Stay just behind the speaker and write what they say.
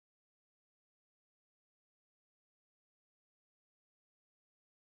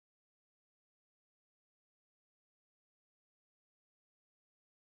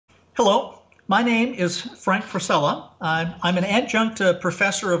Hello, my name is Frank Forcella. I'm an adjunct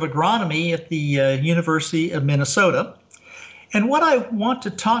professor of agronomy at the University of Minnesota. And what I want to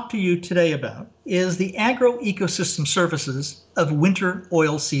talk to you today about is the agroecosystem services of winter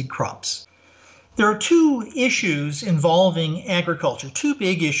oilseed crops. There are two issues involving agriculture, two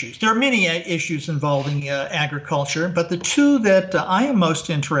big issues. There are many issues involving agriculture, but the two that I am most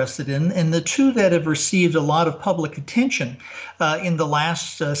interested in, and the two that have received a lot of public attention in the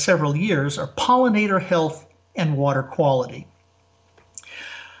last several years, are pollinator health and water quality.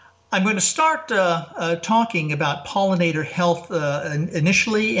 I'm going to start talking about pollinator health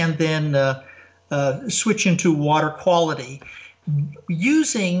initially, and then switch into water quality,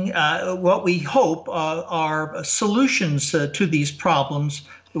 using what we hope are solutions to these problems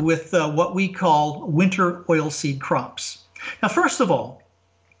with what we call winter oilseed crops. Now, first of all,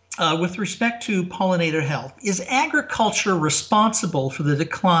 with respect to pollinator health, is agriculture responsible for the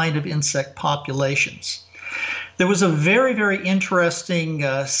decline of insect populations? There was a very, very interesting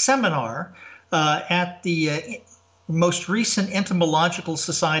seminar at the most recent Entomological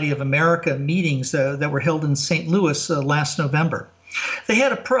Society of America meetings that were held in St. Louis last November. They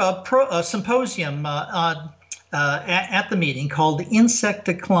had a symposium at the meeting called "The Insect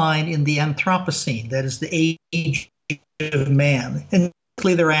Decline in the Anthropocene," that is the age of man. And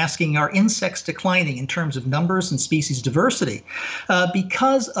they're asking, are insects declining in terms of numbers and species diversity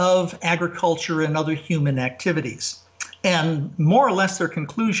because of agriculture and other human activities? And more or less their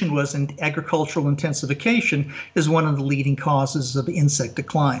conclusion was agricultural intensification is one of the leading causes of insect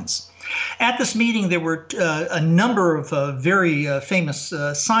declines. At this meeting, there were a number of very famous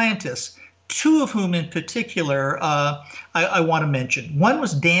scientists, two of whom in particular I want to mention. One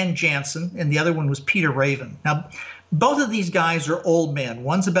was Dan Jansen, and the other one was Peter Raven. Now, both of these guys are old men.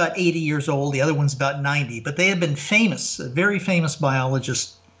 One's about 80 years old, the other one's about 90, but they have been famous, very famous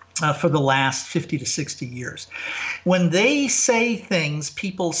biologists for the last 50 to 60 years. When they say things,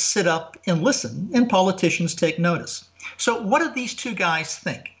 people sit up and listen, and politicians take notice. So what do these two guys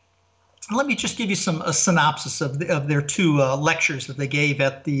think? Let me just give you a synopsis of their two lectures that they gave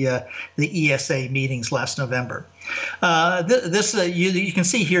at the ESA meetings last November. You can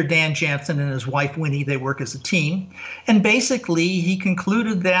see here Dan Jansen and his wife Winnie, they work as a team. And basically, he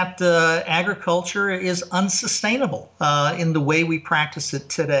concluded that agriculture is unsustainable in the way we practice it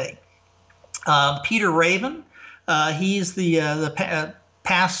today. Peter Raven, he's the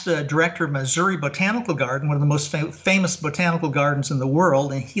past director of Missouri Botanical Garden, one of the most famous botanical gardens in the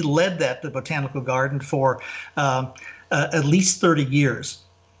world, and he led the botanical garden for at least 30 years.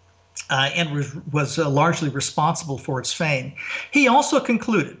 And was largely responsible for its fame. He also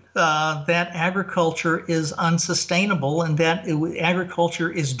concluded that agriculture is unsustainable and that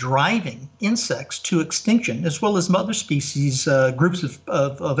agriculture is driving insects to extinction, as well as other species, groups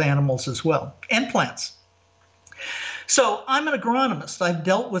of animals as well, and plants. So I'm an agronomist. I've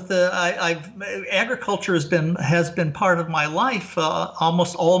dealt with agriculture has been part of my life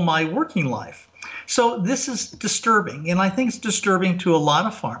almost all my working life. So this is disturbing, and I think it's disturbing to a lot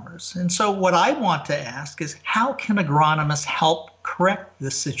of farmers. And so what I want to ask is, how can agronomists help correct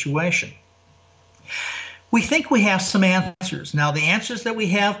this situation? We think we have some answers. Now, the answers that we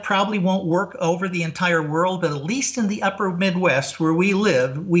have probably won't work over the entire world, but at least in the upper Midwest where we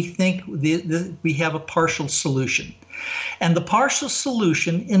live, we think we have a partial solution. And the partial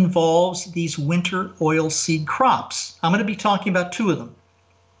solution involves these winter oilseed crops. I'm going to be talking about two of them.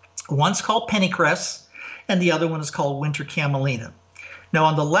 One's called pennycress, and the other one is called winter camelina. Now,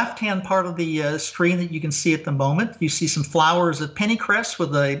 on the left-hand part of the screen that you can see at the moment, you see some flowers of pennycress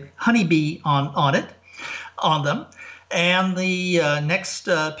with a honeybee on them. And the next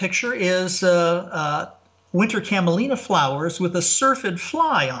picture is winter camelina flowers with a syrphid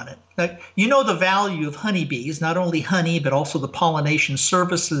fly on it. Now, you know the value of honeybees, not only honey, but also the pollination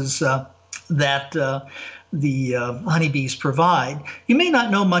services that the honeybees provide. You may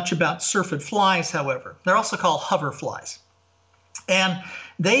not know much about syrphid flies, however. They're also called hoverflies. And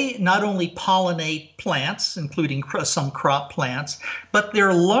they not only pollinate plants, including some crop plants, but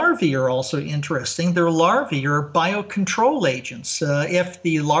their larvae are also interesting. Their larvae are biocontrol agents. If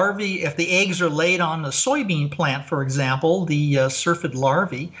the eggs are laid on a soybean plant, for example, the syrphid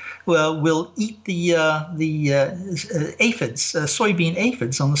larvae will eat the aphids, soybean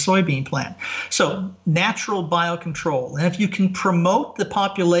aphids on the soybean plant. So natural biocontrol. And if you can promote the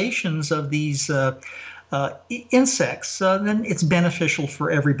populations of these insects, then it's beneficial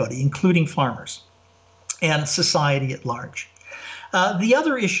for everybody, including farmers and society at large. The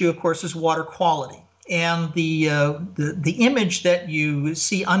other issue, of course, is water quality. And the image that you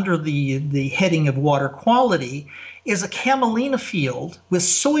see under the heading of water quality is a camelina field with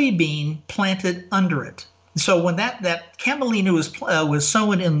soybean planted under it. So when that camelina was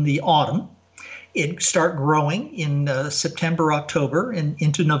sown in the autumn, it started growing in September, October, and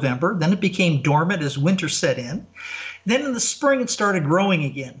into November. Then it became dormant as winter set in. Then in the spring, it started growing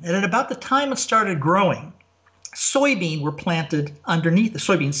again. And at about the time it started growing, soybean were planted underneath. The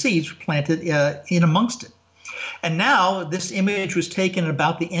soybean seeds were planted in amongst it. And now this image was taken at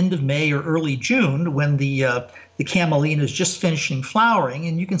about the end of May or early June when the camelina is just finishing flowering,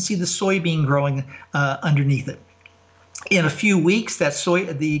 and you can see the soybean growing underneath it. In a few weeks,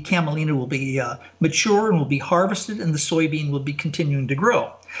 the camelina will be mature and will be harvested, and the soybean will be continuing to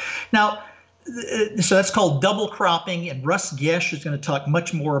grow. Now, so that's called double cropping, and Russ Gesh is going to talk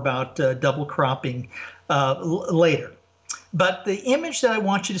much more about double cropping later. But the image that I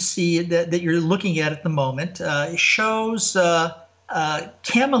want you to see that you're looking at the moment shows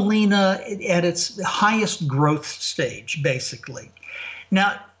camelina at its highest growth stage, basically.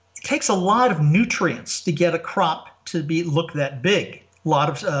 Now, it takes a lot of nutrients to get a crop to look that big. A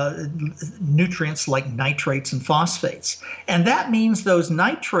lot of nutrients like nitrates and phosphates. And that means those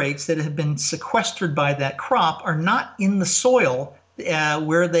nitrates that have been sequestered by that crop are not in the soil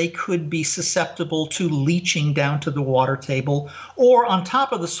where they could be susceptible to leaching down to the water table, or on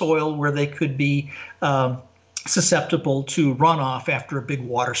top of the soil where they could be susceptible to runoff after a big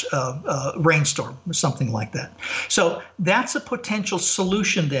rainstorm or something like that. So that's a potential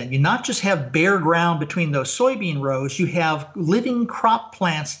solution then. You not just have bare ground between those soybean rows, you have living crop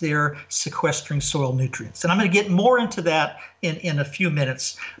plants there sequestering soil nutrients. And I'm going to get more into that in a few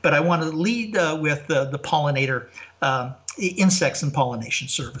minutes, but I want to lead with the pollinator insects and pollination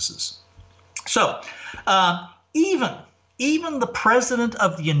services. So even the President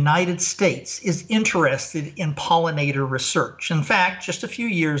of the United States is interested in pollinator research. In fact, just a few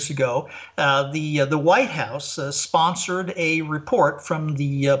years ago, the White House sponsored a report from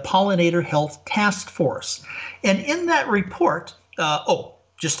the Pollinator Health Task Force. And in that report,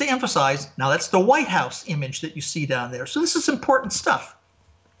 just to emphasize, now that's the White House image that you see down there. So this is important stuff.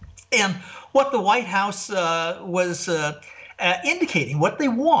 And what the White House was indicating, what they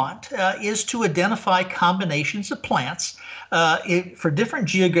want is to identify combinations of plants for different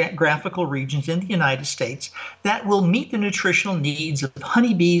geographical regions in the United States that will meet the nutritional needs of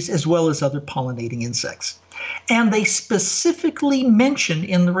honeybees as well as other pollinating insects. And they specifically mention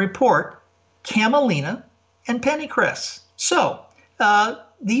in the report camelina and pennycress. So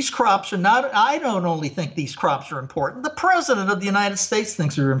these crops are not, I don't only think these crops are important, the President of the United States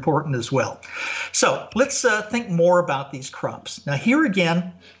thinks they're important as well. So let's think more about these crops. Now here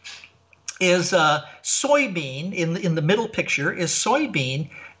again is soybean, in the middle picture is soybean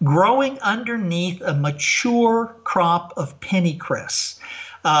growing underneath a mature crop of pennycress.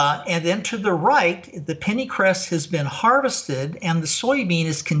 And then to the right, the pennycress has been harvested and the soybean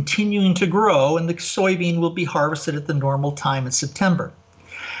is continuing to grow, and the soybean will be harvested at the normal time in September.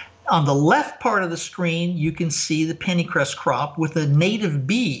 On the left part of the screen, you can see the pennycress crop with a native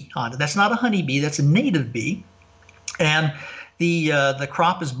bee on it. That's not a honeybee, that's a native bee. And the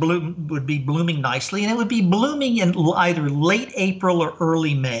crop would be blooming nicely, and it would be blooming in either late April or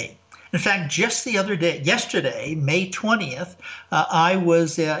early May. In fact, just the other day, yesterday, May 20th, I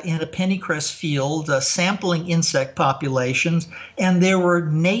was in a pennycress field sampling insect populations, and there were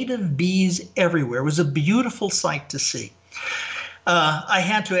native bees everywhere. It was a beautiful sight to see. I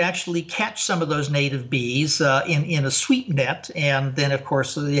had to actually catch some of those native bees in a sweep net, and then, of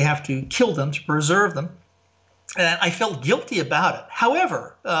course, you have to kill them to preserve them. And I felt guilty about it.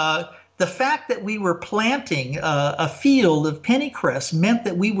 However, the fact that we were planting a field of pennycress meant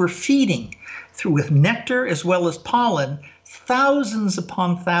that we were feeding with nectar as well as pollen thousands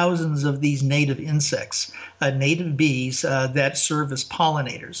upon thousands of these native insects, native bees that serve as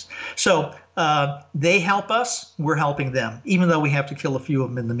pollinators. So they help us, we're helping them, even though we have to kill a few of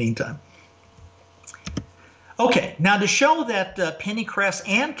them in the meantime. Okay, now to show that pennycress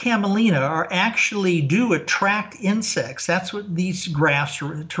and camelina do attract insects, that's what these graphs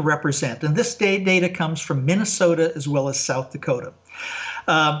are to represent. And this data comes from Minnesota as well as South Dakota.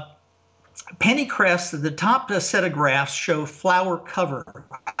 Pennycress, the top set of graphs show flower cover,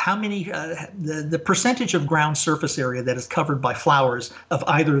 how many, the percentage of ground surface area that is covered by flowers of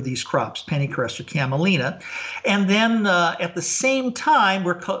either of these crops, pennycress or camelina. And then at the same time,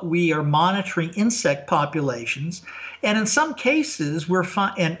 we are monitoring insect populations. And in some cases,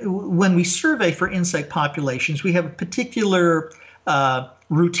 when we survey for insect populations, we have a particular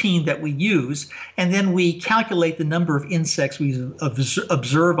routine that we use, and then we calculate the number of insects we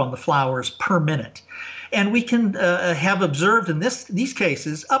observe on the flowers per minute. And we can have observed in these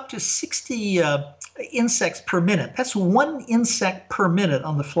cases up to 60 insects per minute. That's 1 insect per minute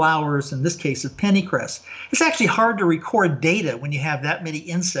on the flowers, in this case of pennycress. It's actually hard to record data when you have that many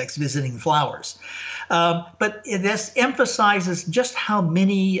insects visiting flowers. But this emphasizes just how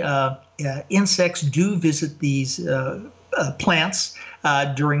many insects do visit these plants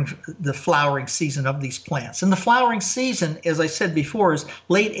during the flowering season of these plants. And the flowering season, as I said before, is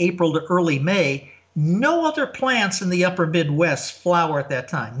late April to early May. No other plants in the upper Midwest flower at that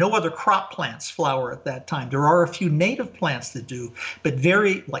time. No other crop plants flower at that time. There are a few native plants that do, but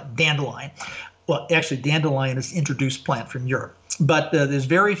like dandelion. Well, actually, dandelion is an introduced plant from Europe. But there's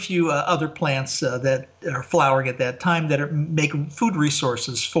very few other plants that are flowering at that time that make food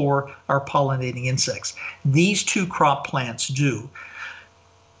resources for our pollinating insects. These 2 crop plants do.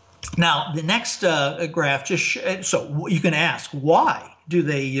 Now, the next graph so you can ask, why do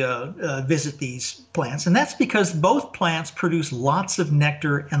they visit these plants? And that's because both plants produce lots of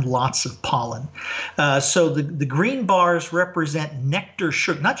nectar and lots of pollen. So the green bars represent nectar,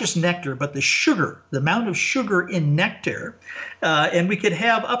 sugar, not just nectar, but the sugar, the amount of sugar in nectar. And we could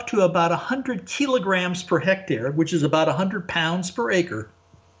have up to about 100 kilograms per hectare, which is about 100 pounds per acre,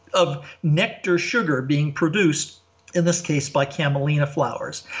 of nectar sugar being produced, in this case by camelina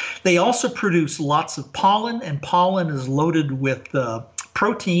flowers. They also produce lots of pollen, and pollen is loaded with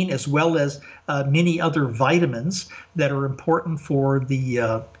protein as well as many other vitamins that are important for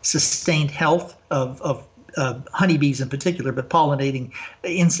the sustained health of honeybees in particular, but pollinating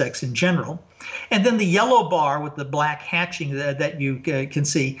insects in general. And then the yellow bar with the black hatching that you can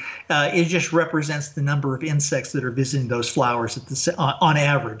see, it just represents the number of insects that are visiting those flowers on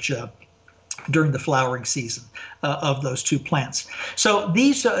average during the flowering season of those 2 plants. So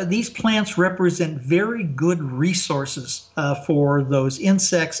these plants represent very good resources for those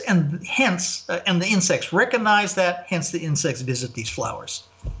insects, and hence, and the insects recognize that, hence the insects visit these flowers.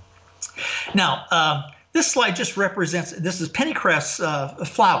 Now, this slide just represents, this is pennycress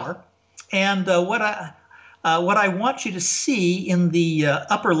flower, and what I want you to see in the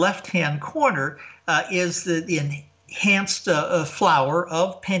upper left-hand corner is the enhanced flower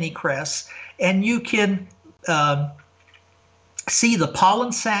of pennycress. And you can see the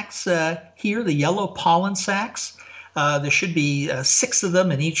pollen sacs here, the yellow pollen sacs. There should be 6 of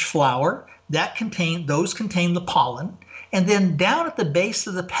them in each flower. Those contain the pollen. And then down at the base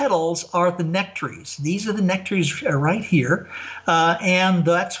of the petals are the nectaries. These are the nectaries right here, and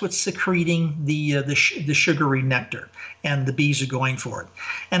that's what's secreting the sugary nectar, and the bees are going for it.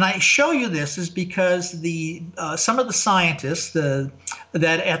 And I show you this is because some of the scientists that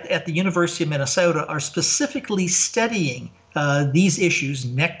at the University of Minnesota are specifically studying these issues,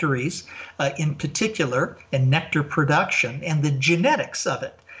 nectaries in particular, and nectar production, and the genetics of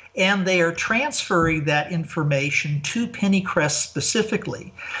it. And they are transferring that information to pennycress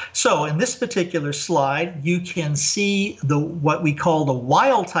specifically. So in this particular slide, you can see what we call the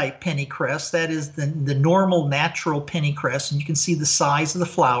wild type pennycress. That is the normal natural pennycress. And you can see the size of the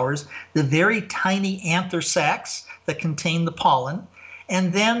flowers, the very tiny anther sacs that contain the pollen,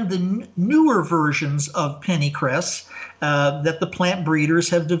 and then the newer versions of pennycress that the plant breeders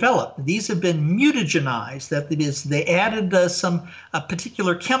have developed. These have been mutagenized. That is, they added a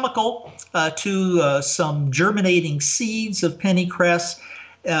particular chemical to some germinating seeds of pennycress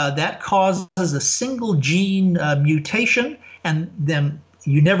that causes a single gene mutation, and then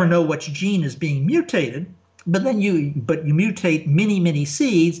you never know which gene is being mutated. But then you mutate many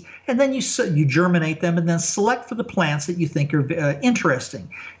seeds, and then you germinate them and then select for the plants that you think are interesting.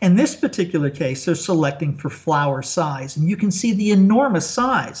 In this particular case, they're selecting for flower size, and you can see the enormous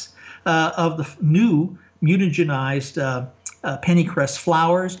size of the new mutagenized pennycress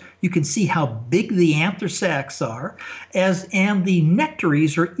flowers. You can see how big the anther sacs are, and the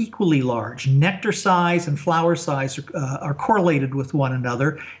nectaries are equally large. Nectar size and flower size are correlated with one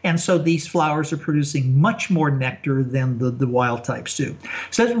another, and so these flowers are producing much more nectar than the wild types do.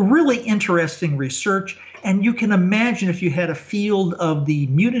 So it's really interesting research, and you can imagine if you had a field of the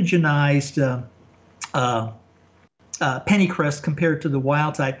mutagenized pennycress compared to the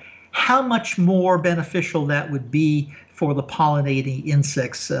wild type, how much more beneficial that would be for the pollinating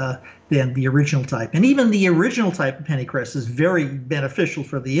insects than the original type. And even the original type of pennycress is very beneficial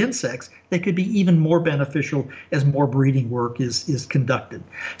for the insects. They could be even more beneficial as more breeding work is conducted.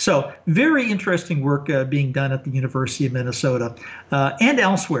 So very interesting work being done at the University of Minnesota and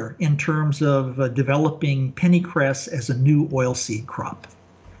elsewhere in terms of developing pennycress as a new oilseed crop.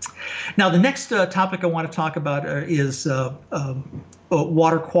 Now, the next topic I want to talk about is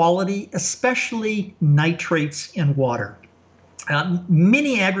water quality, especially nitrates in water.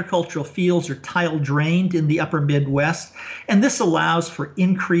 Many agricultural fields are tile drained in the upper Midwest, and this allows for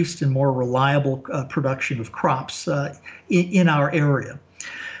increased and more reliable production of crops in our area.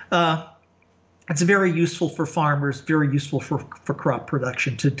 It's very useful for farmers, very useful for crop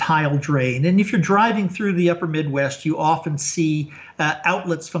production to tile drain. And if you're driving through the upper Midwest, you often see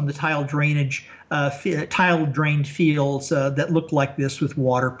outlets from the tile drained fields that look like this with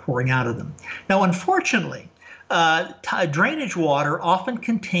water pouring out of them. Now, unfortunately, drainage water often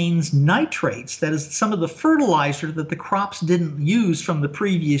contains nitrates, that is some of the fertilizer that the crops didn't use from the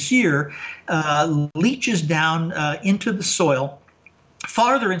previous year, leaches down into the soil.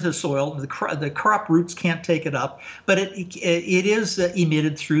 Farther into the soil, the crop roots can't take it up, but it is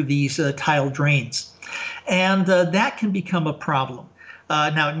emitted through these tile drains. And that can become a problem.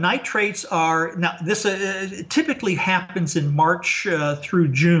 Now, nitrates are, this typically happens in March through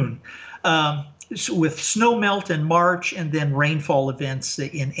June, with snow melt in March and then rainfall events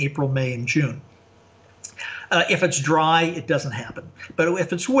in April, May, and June. If it's dry, it doesn't happen. But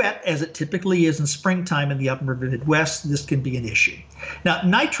if it's wet, as it typically is in springtime in the upper Midwest, this can be an issue. Now,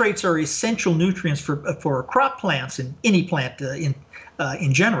 nitrates are essential nutrients for crop plants and any plant in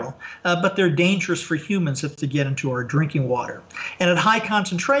general, but they're dangerous for humans if they get into our drinking water. And at high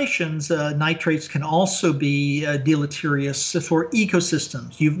concentrations, nitrates can also be deleterious for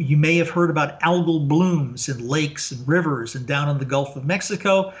ecosystems. You may have heard about algal blooms in lakes and rivers and down in the Gulf of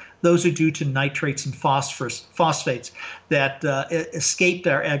Mexico. Those are due to nitrates and phosphates that escaped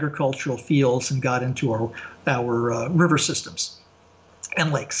our agricultural fields and got into our river systems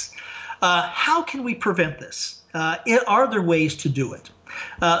and lakes. How can we prevent this? Are there ways to do it?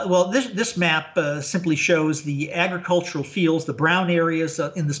 Well, this map simply shows the agricultural fields. The brown areas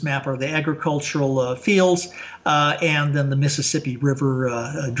in this map are the agricultural fields, and then the Mississippi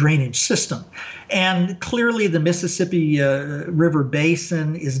River drainage system. And clearly the Mississippi River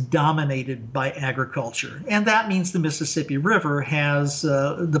basin is dominated by agriculture. And that means the Mississippi River has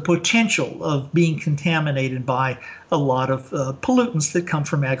the potential of being contaminated by a lot of pollutants that come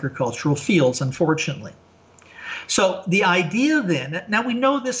from agricultural fields, unfortunately. So the idea then, now we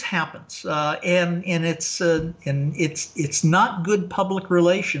know this happens, and it's not good public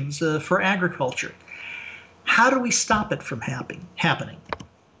relations for agriculture. How do we stop it from happening?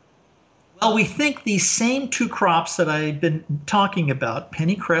 Well, we think these same two crops that I've been talking about,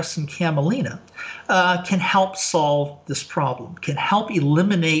 pennycress and camelina, can help solve this problem, can help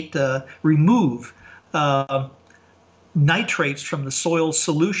eliminate, remove nitrates from the soil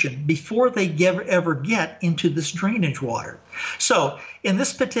solution before they ever get into this drainage water. So in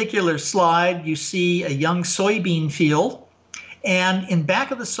this particular slide, you see a young soybean field, and in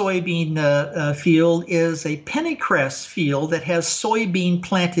back of the soybean field is a pennycress field that has soybean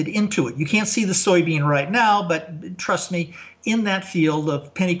planted into it. You can't see the soybean right now, but trust me, in that field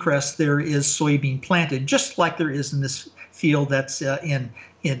of pennycress there is soybean planted, just like there is in this field that's in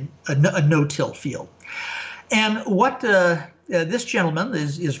a no-till field. And what this gentleman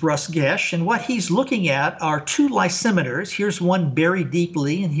is Russ Gesh, and what he's looking at are two lysimeters. Here's one buried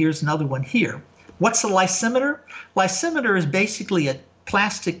deeply, and here's another one here. What's a lysimeter? Lysimeter is basically a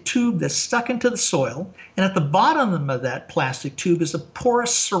plastic tube that's stuck into the soil, and at the bottom of that plastic tube is a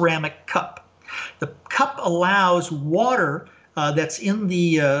porous ceramic cup. The cup allows water that's in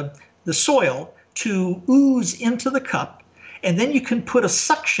the soil to ooze into the cup, and then you can put a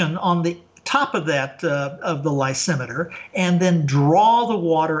suction on the top of that of the lysimeter and then draw the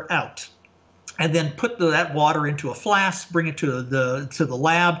water out, and then put that water into a flask, bring it to the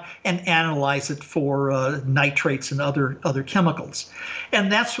lab, and analyze it for nitrates and other chemicals.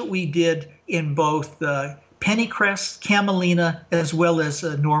 And that's what we did in both pennycress, camelina, as well as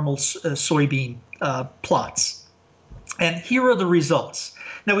normal soybean plots. And here are the results.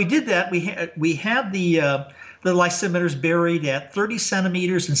 Now we did that. We had the lysimeters buried at 30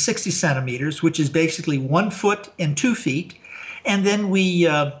 centimeters and 60 centimeters, which is basically 1 foot and 2 feet. And then we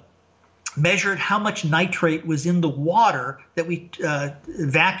measured how much nitrate was in the water that we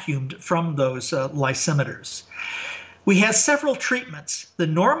vacuumed from those lysimeters. We had several treatments. The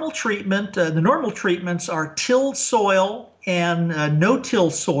normal treatments are tilled soil and no-till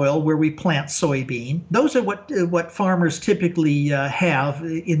soil where we plant soybean. Those are what farmers typically have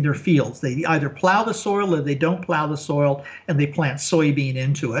in their fields. They either plow the soil or they don't plow the soil and they plant soybean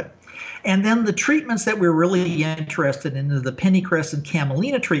into it. And then the treatments that we're really interested in are the pennycress and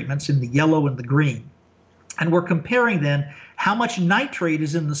camelina treatments in the yellow and the green. And we're comparing then how much nitrate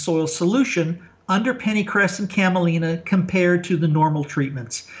is in the soil solution under pennycress and camelina compared to the normal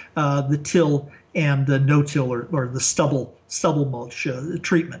treatments, the till and the no-till or the stubble mulch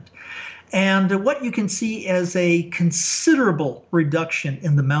treatment. And what you can see is a considerable reduction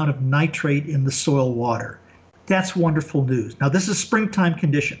in the amount of nitrate in the soil water. That's wonderful news. Now, this is springtime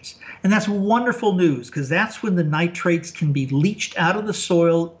conditions, and that's wonderful news because that's when the nitrates can be leached out of the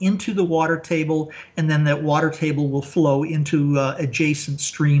soil into the water table, and then that water table will flow into adjacent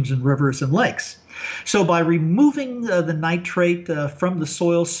streams and rivers and lakes. So by removing the nitrate from the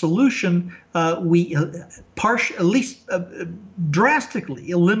soil solution, we at least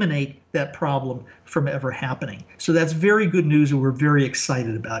drastically eliminate that problem from ever happening. So that's very good news, and we're very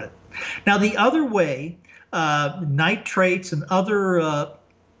excited about it. Now, the other way nitrates and other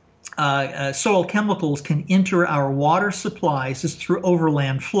soil chemicals can enter our water supplies is through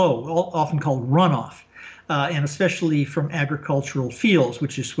overland flow, often called runoff, and especially from agricultural fields,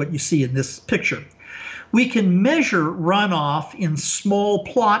 which is what you see in this picture. We can measure runoff in small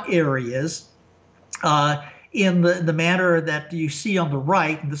plot areas in the manner that you see on the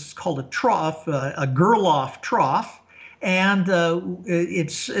right, and this is called a trough, a Gerloff trough. And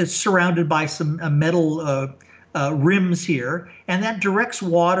it's surrounded by some metal rims here, and that directs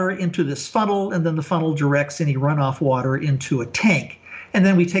water into this funnel, and then the funnel directs any runoff water into a tank. And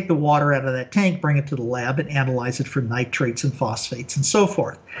then we take the water out of that tank, bring it to the lab, and analyze it for nitrates and phosphates and so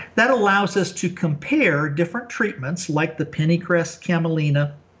forth. That allows us to compare different treatments like the pennycress,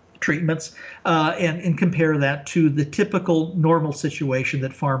 camelina treatments, and compare that to the typical normal situation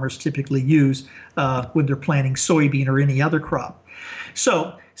that farmers typically use when they're planting soybean or any other crop.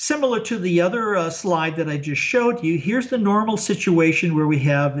 So similar to the other slide that I just showed you, here's the normal situation where we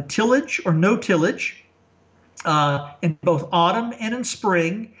have tillage or no tillage in both autumn and in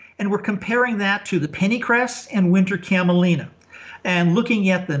spring, and we're comparing that to the pennycress and winter camelina, and looking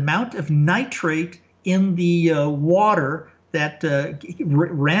at the amount of nitrate in the water that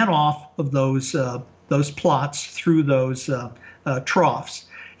ran off of those plots through those troughs.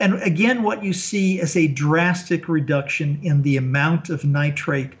 And again, what you see is a drastic reduction in the amount of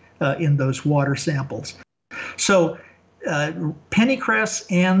nitrate in those water samples. So pennycress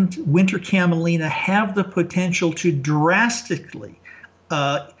and winter camelina have the potential to drastically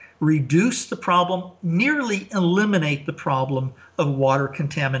reduce the problem, nearly eliminate the problem of water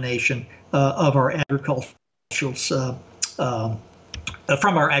contamination of our agricultural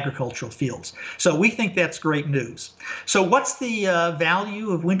from our agricultural fields. So we think that's great news. So what's the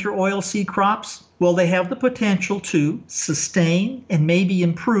value of winter oilseed crops? Well, they have the potential to sustain and maybe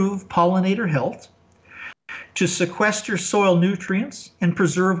improve pollinator health, to sequester soil nutrients and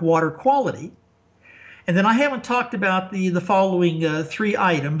preserve water quality. And then I haven't talked about the following three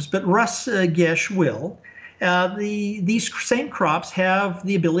items, but Russ Gesh will. These same crops have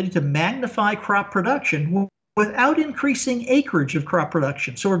the ability to magnify crop production without increasing acreage of crop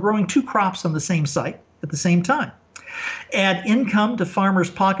production. So we're growing two crops on the same site at the same time. Add income to farmers'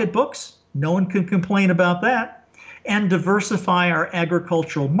 pocketbooks. No one can complain about that. And diversify our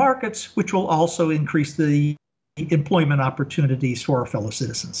agricultural markets, which will also increase the employment opportunities for our fellow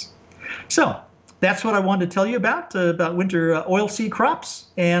citizens. So that's what I wanted to tell you about winter oilseed crops.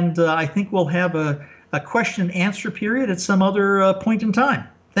 And I think we'll have a question and answer period at some other point in time.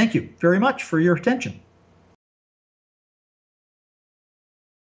 Thank you very much for your attention.